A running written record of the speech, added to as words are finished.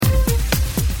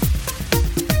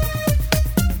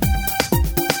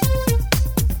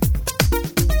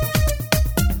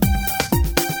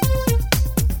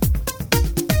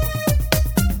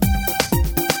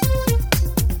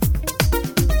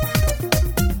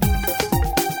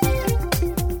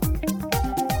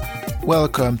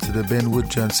Welcome to the Ben Wood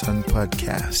Johnson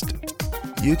podcast.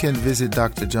 You can visit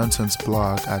Dr. Johnson's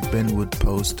blog at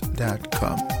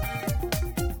benwoodpost.com.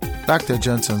 Dr.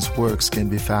 Johnson's works can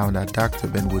be found at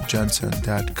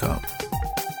drbenwoodjohnson.com.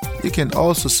 You can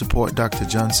also support Dr.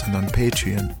 Johnson on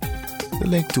Patreon, the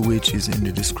link to which is in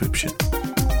the description.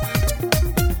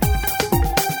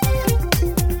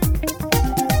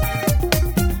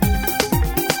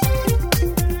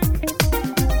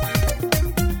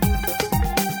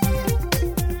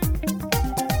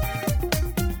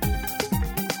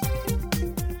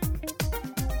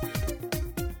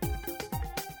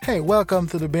 Hey, welcome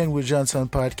to the Ben Wood Johnson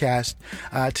podcast.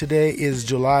 Today is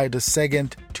July the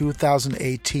 2nd,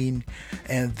 2018,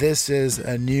 and this is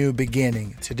a new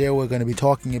beginning. Today we're going to be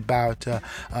talking about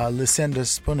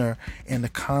Lysander and the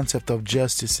concept of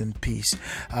justice and peace.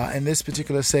 In this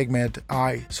particular segment,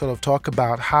 I sort of talk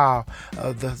about how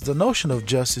the notion of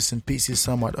justice and peace is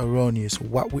somewhat erroneous.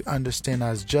 What we understand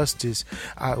as justice,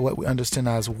 what we understand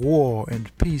as war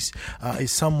and peace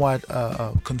is somewhat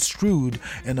construed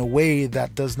in a way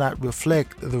that does not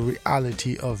reflect the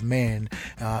reality of man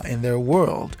in their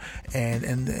world,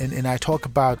 and I talk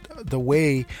about the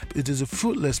way it is a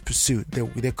fruitless pursuit.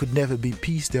 There could never be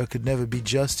peace, there could never be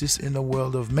justice in the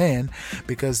world of man,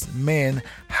 because man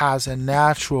has a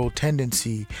natural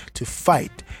tendency to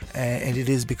fight, and it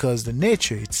is because the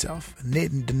nature itself, the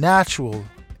natural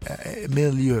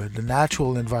milieu, the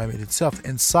natural environment itself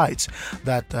incites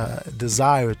that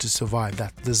desire to survive,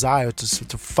 that desire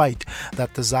to fight,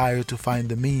 that desire to find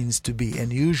the means to be.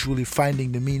 And usually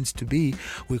finding the means to be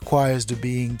requires the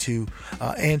being to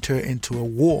enter into a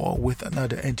war with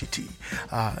another entity,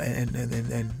 and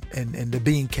the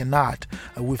being cannot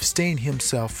withstand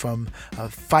himself from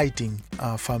fighting,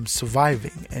 from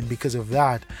surviving. And because of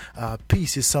that,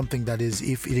 peace is something that is,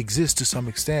 if it exists to some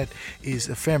extent, is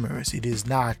ephemeral. It is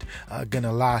not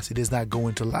gonna last. It is not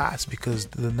going to last, because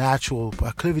the natural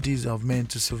proclivities of men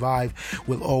to survive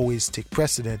will always take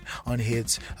precedent on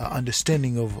his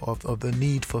understanding of the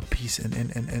need for peace and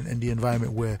the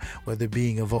environment where the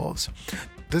being evolves.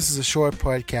 This is a short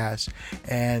podcast,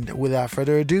 and without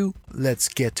further ado, let's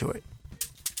get to it.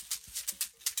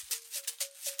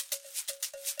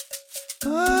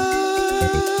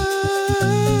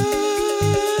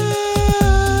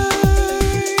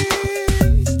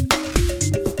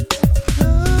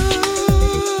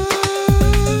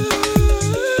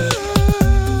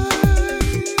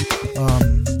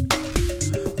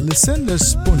 Lysander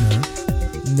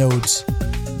notes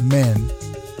men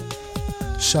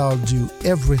shall do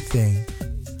everything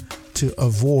to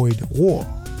avoid war,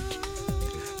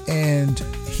 and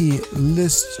he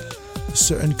lists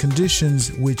certain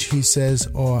conditions which he says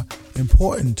are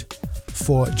important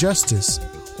for justice,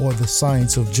 or the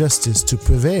science of justice, to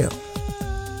prevail.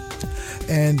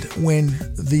 And when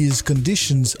these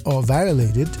conditions are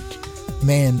violated,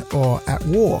 men are at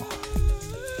war.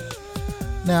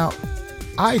 Now,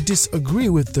 I disagree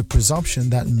with the presumption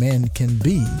that men can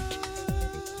be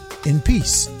in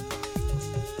peace.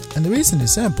 And the reason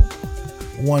is simple.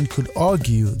 One could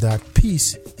argue that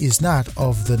peace is not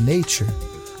of the nature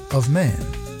of man.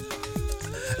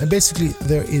 And basically,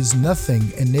 there is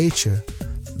nothing in nature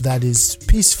that is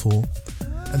peaceful,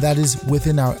 and that is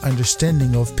within our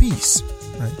understanding of peace.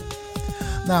 Right?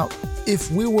 Now,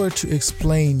 if we were to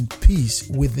explain peace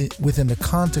within the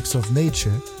context of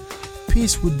nature,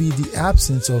 peace would be the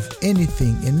absence of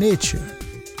anything in nature.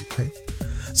 Okay?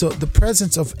 So the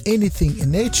presence of anything in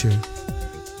nature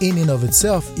in and of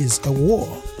itself is a war,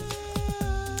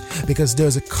 because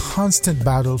there's a constant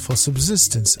battle for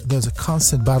subsistence, there's a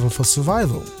constant battle for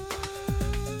survival,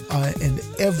 and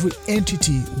every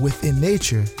entity within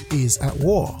nature is at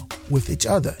war with each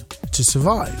other to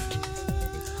survive.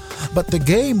 But the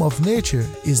game of nature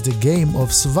is the game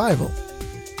of survival.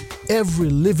 Every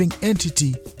living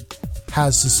entity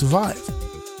has to survive.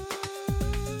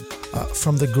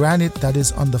 From the granite that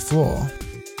is on the floor,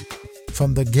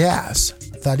 from the gas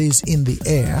that is in the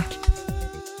air,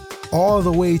 all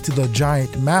the way to the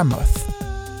giant mammoth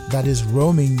that is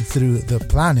roaming through the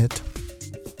planet.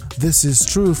 This is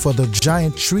true for the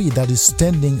giant tree that is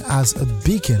standing as a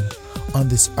beacon on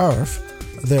this earth.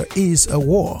 There is a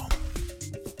war.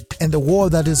 And the war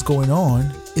that is going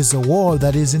on is a war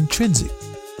that is intrinsic.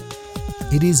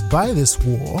 It is by this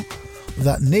war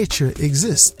that nature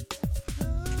exists.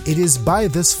 It is by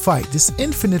this fight, this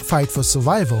infinite fight for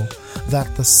survival,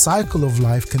 that the cycle of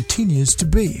life continues to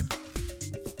be.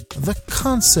 The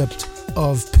concept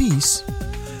of peace,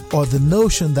 or the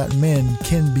notion that men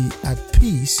can be at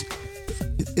peace,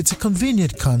 it's a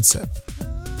convenient concept.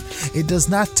 It does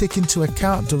not take into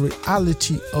account the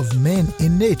reality of men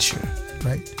in nature,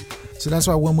 right? So that's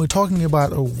why when we're talking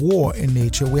about a war in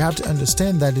nature, we have to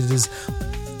understand that it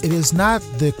is not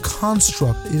the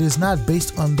construct, it is not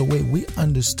based on the way we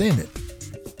understand it.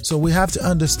 So we have to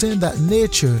understand that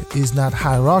nature is not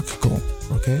hierarchical,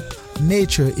 okay?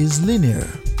 Nature is linear.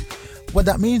 What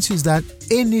that means is that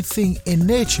anything in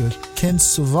nature can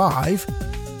survive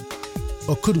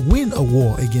or could win a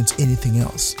war against anything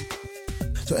else.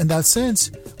 So in that sense,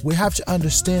 we have to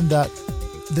understand that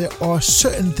there are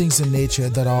certain things in nature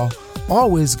that are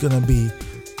always going to be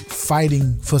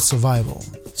fighting for survival.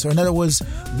 So in other words,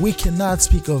 we cannot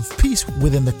speak of peace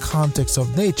within the context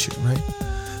of nature, right?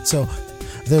 So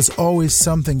there's always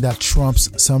something that trumps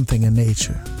something in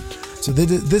nature. So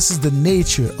this is the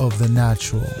nature of the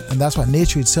natural. And that's why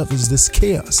nature itself is this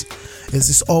chaos. It's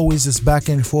just always this back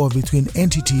and forth between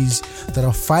entities that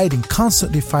are fighting,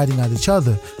 constantly fighting at each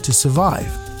other to survive.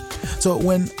 So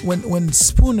when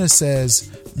Spooner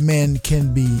says men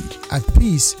can be at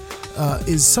peace,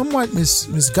 is somewhat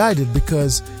misguided,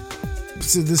 because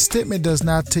the statement does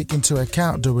not take into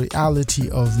account the reality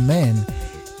of men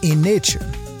in nature.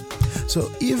 So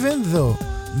even though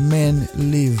men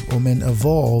live or men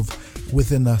evolve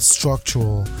within a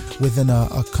structural, within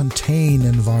a contained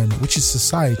environment, which is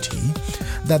society,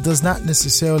 that does not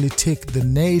necessarily take the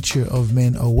nature of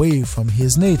man away from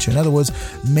his nature. In other words,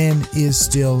 man is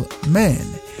still man.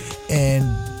 And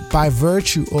by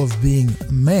virtue of being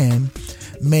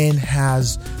man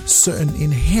has certain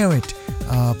inherent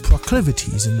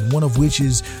proclivities, and one of which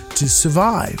is to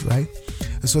survive, right?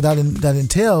 So that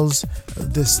entails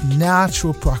this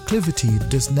natural proclivity,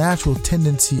 this natural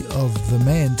tendency of the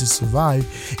man to survive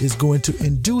is going to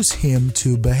induce him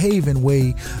to behave in a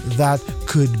way that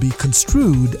could be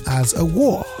construed as a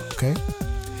war, okay?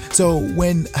 So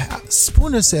when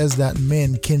Spooner says that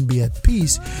men can be at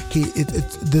peace,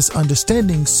 this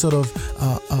understanding sort of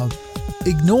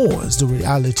ignores the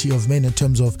reality of men in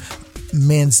terms of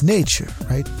man's nature,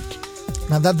 right?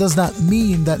 Now, that does not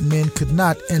mean that men could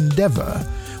not endeavor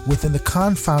within the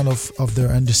confine of their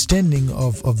understanding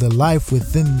of their life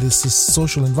within this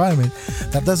social environment.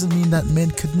 That doesn't mean that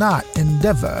men could not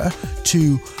endeavor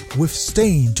to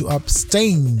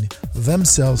abstain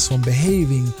themselves from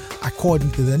behaving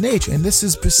according to their nature. And this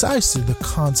is precisely the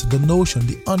concept, the notion,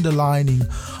 the underlining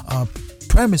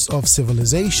premise of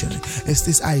civilization. It's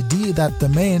this idea that the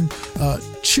man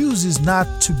chooses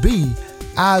not to be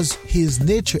as his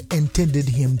nature intended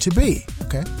him to be,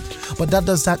 okay? But that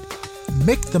does not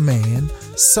make the man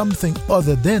something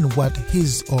other than what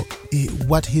his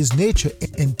nature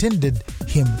intended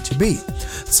him to be.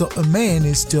 So a man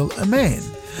is still a man.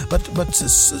 But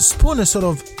Spooner sort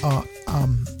of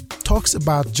talks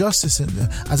about justice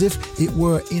as if it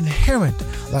were inherent,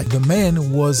 like the man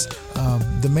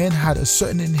had a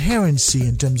certain inherency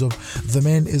in terms of the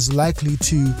man is likely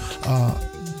to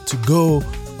go.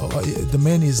 The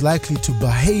man is likely to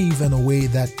behave in a way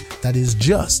that is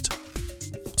just.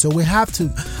 So we have to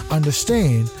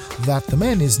understand that the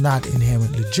man is not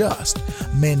inherently just.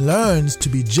 Man learns to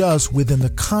be just within the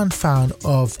confine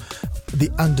of the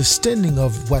understanding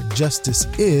of what justice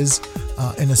is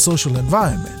in a social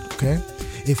environment. Okay,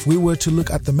 if we were to look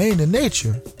at the man in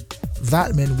nature,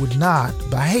 that man would not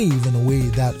behave in a way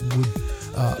that would,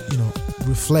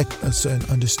 reflect a certain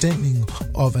understanding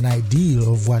of an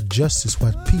ideal of what justice,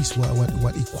 what peace,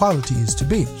 what equality is to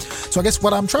be. So I guess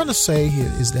what I'm trying to say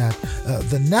here is that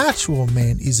the natural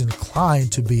man is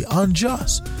inclined to be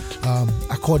unjust,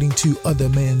 according to other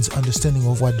men's understanding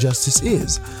of what justice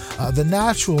is. The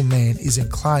natural man is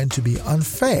inclined to be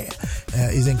unfair,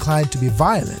 is inclined to be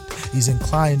violent, is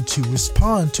inclined to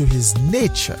respond to his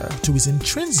nature, to his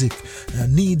intrinsic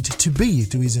need to be,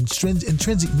 to his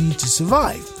intrinsic need to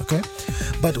survive. Okay,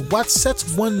 but what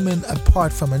sets one man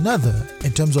apart from another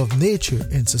in terms of nature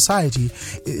in society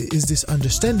is this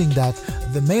understanding that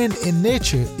the man in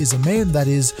nature is a man that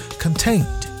is contained.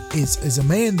 Is a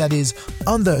man that is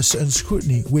under a certain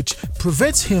scrutiny, which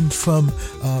prevents him from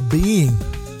being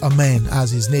a man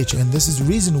as his nature. And this is the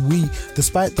reason we,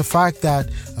 despite the fact that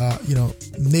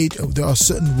there are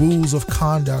certain rules of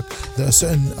conduct, there are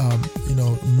certain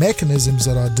mechanisms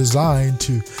that are designed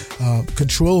to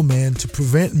control men, to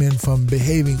prevent men from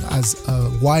behaving as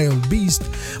a wild beast,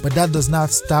 but that does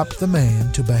not stop the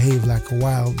man to behave like a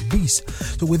wild beast.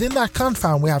 So within that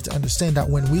confine, we have to understand that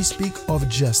when we speak of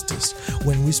justice,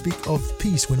 when we speak of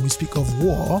peace, when we speak of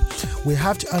war, we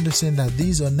have to understand that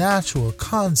these are natural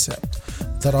concepts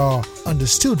that are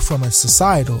understood from a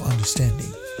societal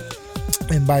understanding.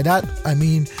 And by that, I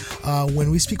mean,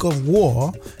 when we speak of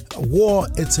war,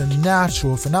 it's a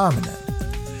natural phenomenon.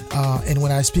 And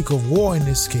when I speak of war in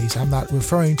this case, I'm not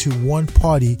referring to one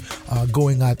party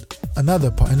going at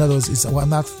another part. In other words, I'm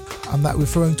not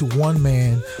referring to one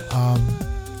man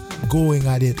going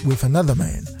at it with another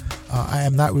man. I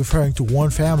am not referring to one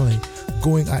family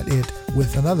going at it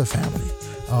with another family.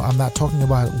 I'm not talking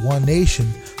about one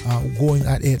nation going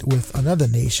at it with another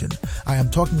nation. I am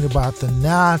talking about the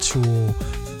natural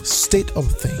state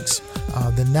of things,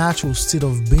 the natural state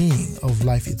of being of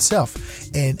life itself.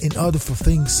 And in order for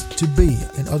things to be,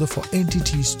 in order for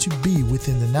entities to be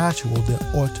within the natural, there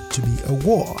ought to be a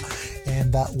war.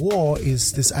 And that war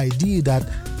is this idea that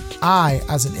I,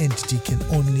 as an entity, can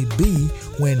only be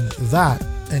when that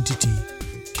entity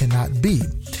cannot be.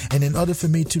 And in order for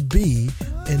me to be,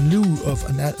 in lieu of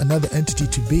another entity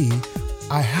to be,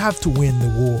 I have to win the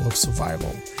war of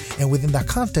survival. And within that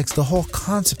context, the whole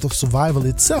concept of survival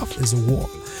itself is a war.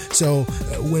 So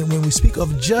when we speak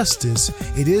of justice,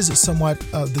 it is somewhat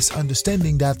this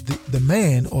understanding that the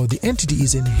man or the entity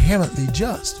is inherently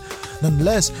just.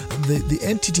 Nonetheless, the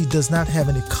entity does not have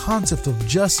any concept of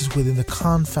justice within the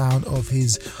confound of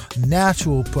his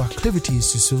natural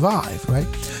proclivities to survive, right?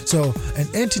 So an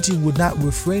entity would not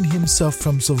refrain himself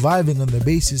from surviving on the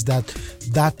basis that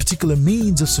that particular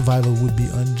means of survival would be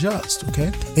unjust,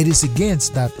 okay? It is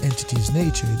against that entity's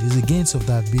nature. It is against of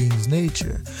that being's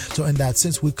nature. So in that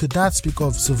sense, we could not speak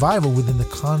of survival within the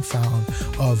confound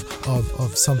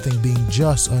of something being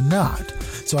just or not.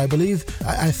 So I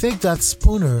think that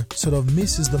Spooner sort of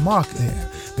misses the mark there,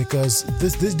 because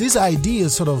these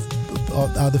ideas sort of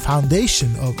are the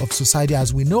foundation of society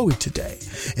as we know it today.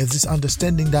 It's this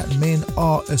understanding that men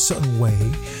are a certain way,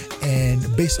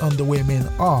 and based on the way men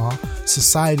are,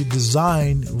 society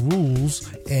design rules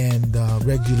and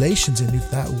regulations and if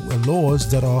that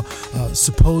laws that are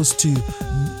supposed to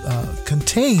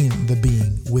contain the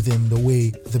being within the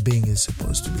way the being is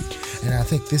supposed to be. And I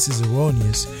think this is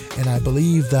erroneous, and I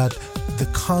believe that the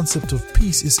concept of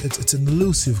peace it's an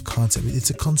elusive concept. It's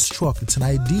a construct. It's an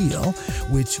ideal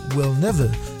which will never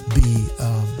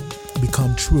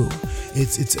become true.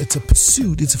 It's a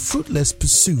pursuit. It's a fruitless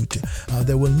pursuit.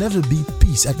 There will never be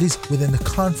peace, at least within the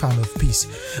confound of peace.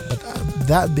 But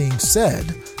that being said,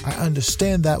 I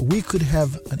understand that we could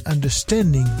have an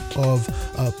understanding of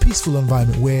a peaceful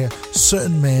environment where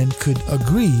certain men could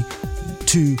agree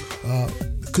to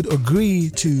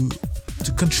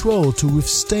control, to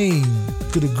withstand,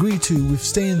 could agree to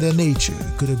withstand their nature,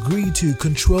 could agree to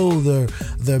control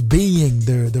their being,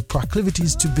 their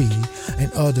proclivities to be, in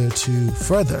order to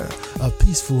further a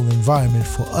peaceful environment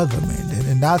for other men. And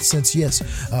in that sense, yes,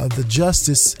 the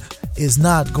justice is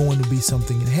not going to be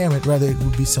something inherent. Rather, it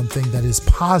would be something that is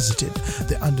posited.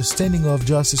 The understanding of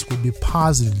justice would be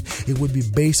positive. It would be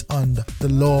based on the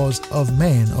laws of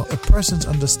man, or a person's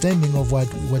understanding of what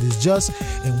is just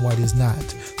and what is not.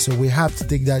 So we have to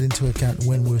take that into account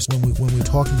when we're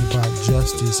talking about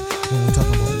justice, when we're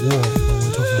talking about war,